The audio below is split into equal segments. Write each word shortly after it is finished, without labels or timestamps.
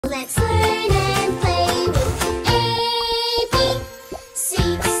let's learn and play with A, B, C,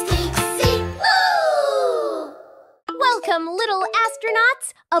 C. Woo! Welcome, little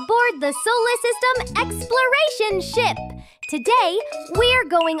astronauts, aboard the Solar System Exploration Ship. Today, we're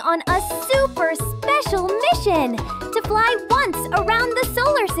going on a super special mission to fly once around the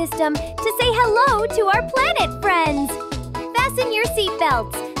solar system to say hello to our planet friends. Fasten your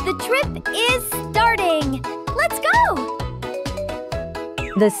seatbelts. The trip is starting. Let's go!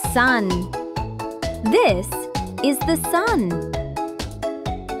 The sun. This is the sun.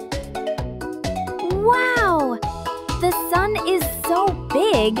 Wow! The sun is so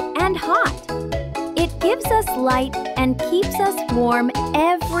big and hot. It gives us light and keeps us warm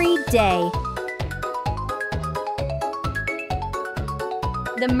every day.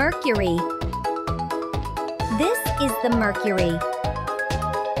 The Mercury. This is the Mercury.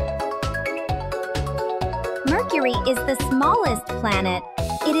 Mercury is the smallest planet.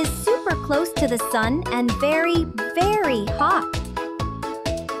 It is super close to the sun and very, very hot.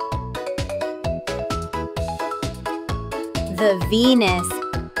 The Venus.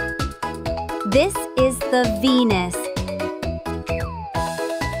 This is the Venus.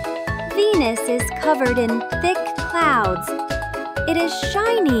 Venus is covered in thick clouds. It is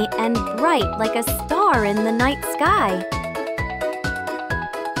shiny and bright like a star in the night sky.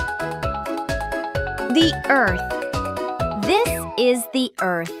 The Earth. This is the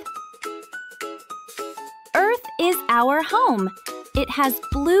Earth. Earth is our home. It has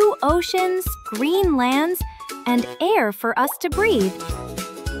blue oceans, green lands, and air for us to breathe.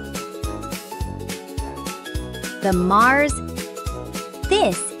 The Mars.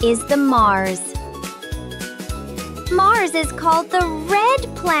 This is the Mars. Mars is called the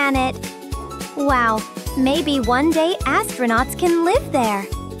Red Planet. Wow, maybe one day astronauts can live there.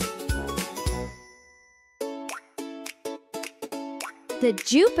 The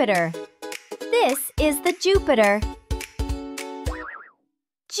Jupiter. This is the Jupiter.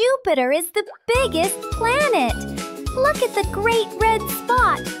 Jupiter is the biggest planet. Look at the great red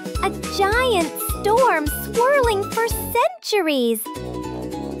spot, a giant storm swirling for centuries.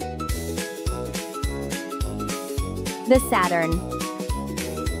 The Saturn.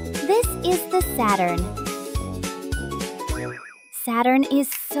 This is the Saturn. Saturn is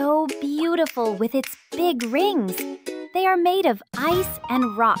so beautiful with its big rings. They are made of ice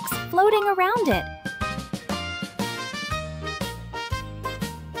and rocks floating around it.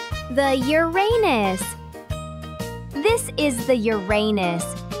 The Uranus. This is the Uranus.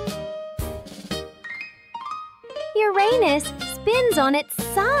 Uranus spins on its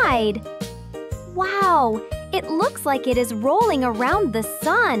side. Wow, it looks like it is rolling around the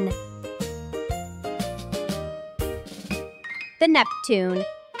sun. The Neptune.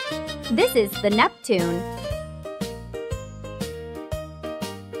 This is the Neptune.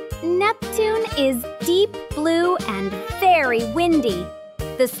 Neptune is deep blue and very windy.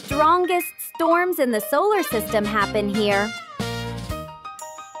 The strongest storms in the solar system happen here.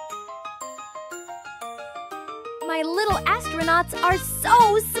 My little astronauts are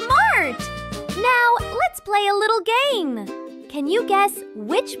so smart! Now, let's play a little game. Can you guess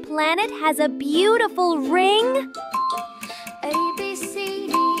which planet has a beautiful ring? A, B, C,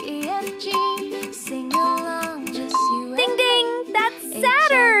 D, E, F, G. Sing along, just you. Ding ding! That's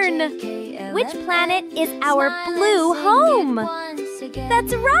Saturn! Which planet is our blue home?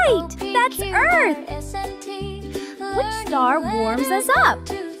 That's right! That's Earth! Which star warms us up?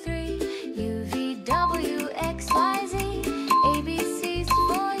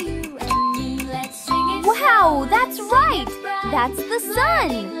 Wow, that's right! That's the sun!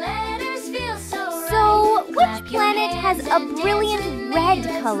 So, which planet has a brilliant red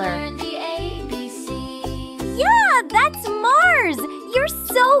color? Yeah, that's Mars! You're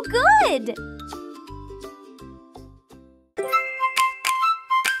so good!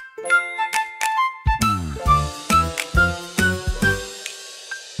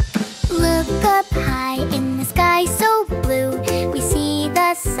 Look up high in the sky so blue. We see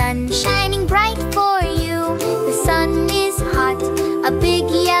the sun shining bright for you. The sun is hot, a big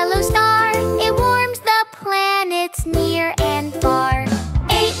yellow star. It warms the planets near and far.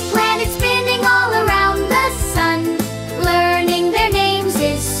 8 planets spinning all around the sun. Learning their names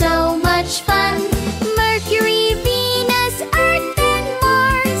is so much fun. Mercury, Venus, Earth, and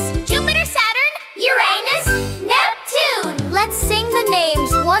Mars. Jupiter, Saturn, Uranus, Neptune. Let's sing the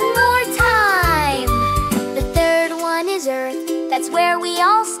names one more time. The third one is Earth, that's where we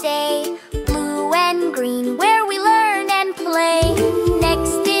all stay. Blue and green, where we learn and play.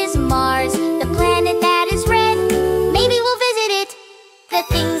 Next is Mars, the planet that is red. Maybe we'll visit it, the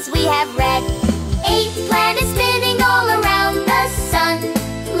things we have read. 8 planets spinning all around the sun.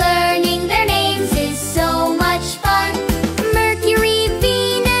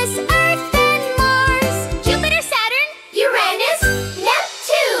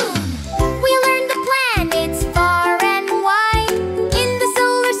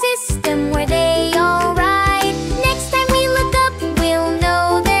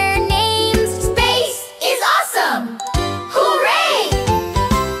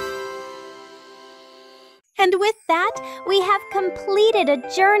 And with that, we have completed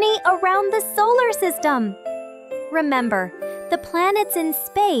a journey around the solar system. Remember, the planets in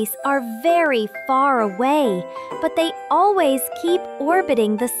space are very far away, but they always keep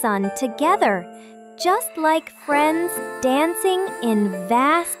orbiting the sun together, just like friends dancing in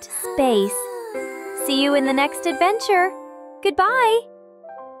vast space. See you in the next adventure. Goodbye!